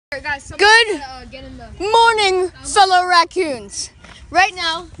Guys, Good morning, fellow raccoons. Right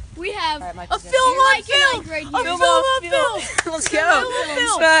now, we have a film on film. A film on film. Let's go.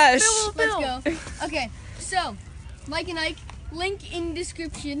 Smash. Let's go. Okay, so Mike and Ike, link in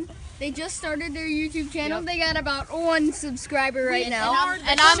description. They just started their YouTube channel. Yep. They got about 1 subscriber right now,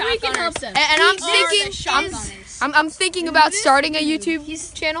 and we can help them. And I'm thinking about starting a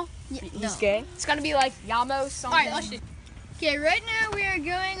YouTube channel. He's gay. It's gonna be like Yamo something. All right, let's do. Okay, right now we are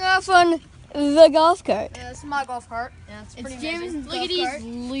going off on the golf cart. It's my golf cart. Yeah, it's pretty amazing. Look at these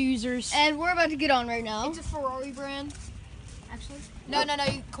losers. And we're about to get on right now. It's a Ferrari brand, actually. No,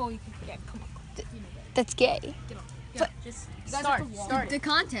 Cole, you can. Yeah, come on. That's gay. Get on. Yeah, just start. The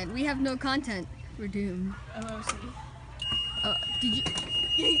content. We have no content. We're doomed. OOC. Did you?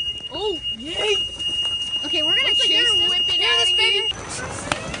 Oh, yay! Okay, we're gonna chase this. Whipping Hear out this, of baby.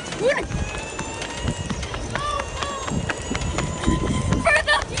 We're gonna.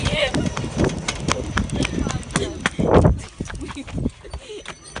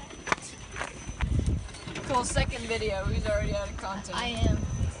 Cool, second video. He's already out of content. I am.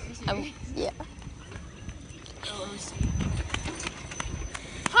 Yeah. OOC.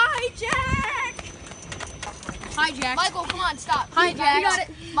 Hi, Jack! Hi, Jack. Michael, come on, stop. Hi, Jack. You got it.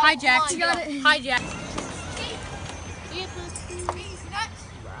 Hi, Jack. You got it. Hi, Jack.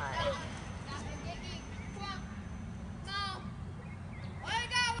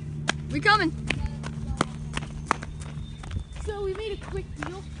 We coming. So we made a quick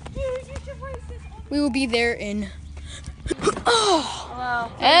deal. We will be there in.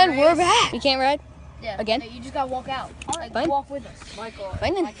 Wow. And we're back. You can't ride? Yeah. Again? You just gotta walk out. Like, Fine. walk with us. Michael.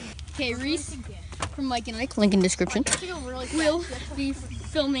 Fine then. Okay, Reese from Mike and Ike, link in description, will be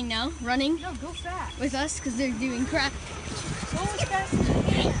filming now, running No, go fast. with us because they're doing crap. Go as fast as you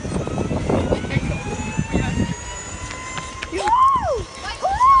can.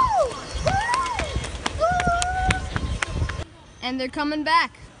 And they're coming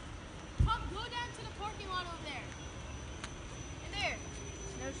back. Go down to the parking lot over there. In there.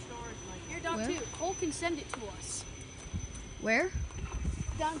 No storage, Mike. Here, Doc 2. Cole can send it to us. Where?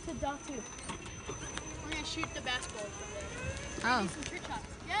 Down to Doc 2. We're gonna shoot the basketball from there. Oh. Some trick shots.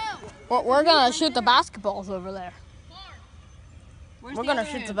 Go! We're gonna shoot the basketballs over there. Where's We're the gonna other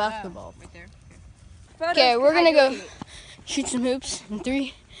shoot the hand? basketballs. Right there. Okay, we're gonna go shoot some hoops in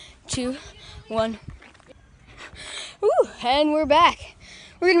 3, 2, 1. Ooh, and we're back.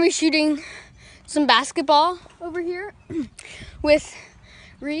 We're gonna be shooting some basketball over here with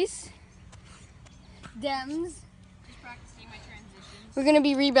Reese, Dems. Just practicing my transitions. We're gonna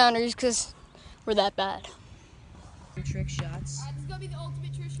be rebounders because we're that bad. Trick shots. This is gonna be the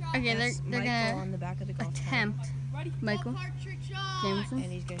ultimate trick shot. Okay, That's they're Michael gonna on the back of the golf cart. attempt Ready? Michael Go-kart trick shot. Jameson.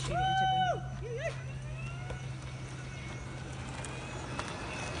 And he's gonna shoot it into the hoop.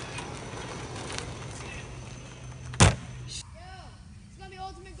 It's gonna be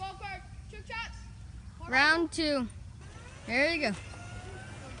ultimate go-kart trick shots. Round 2. There you go.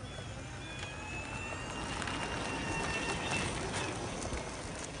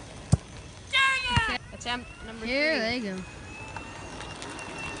 Attempt number 3. Here they go.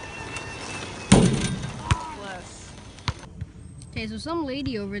 Close. Okay, so some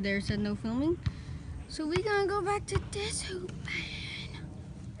lady over there said no filming. So we gonna go back to this hoop.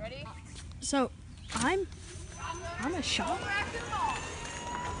 Ready? So, I'm a shot.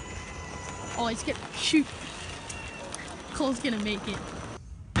 Oh, he's gonna shoot. Cole's gonna make it.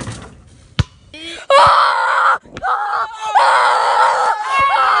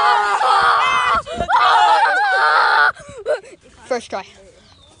 First try.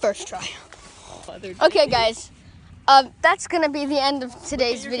 First try. Okay, guys. That's gonna be the end of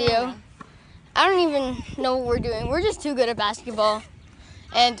today's video. I don't even know what we're doing. We're just too good at basketball.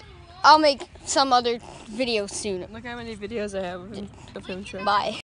 And I'll make some other video soon. Look how many videos I have of him trying. Bye.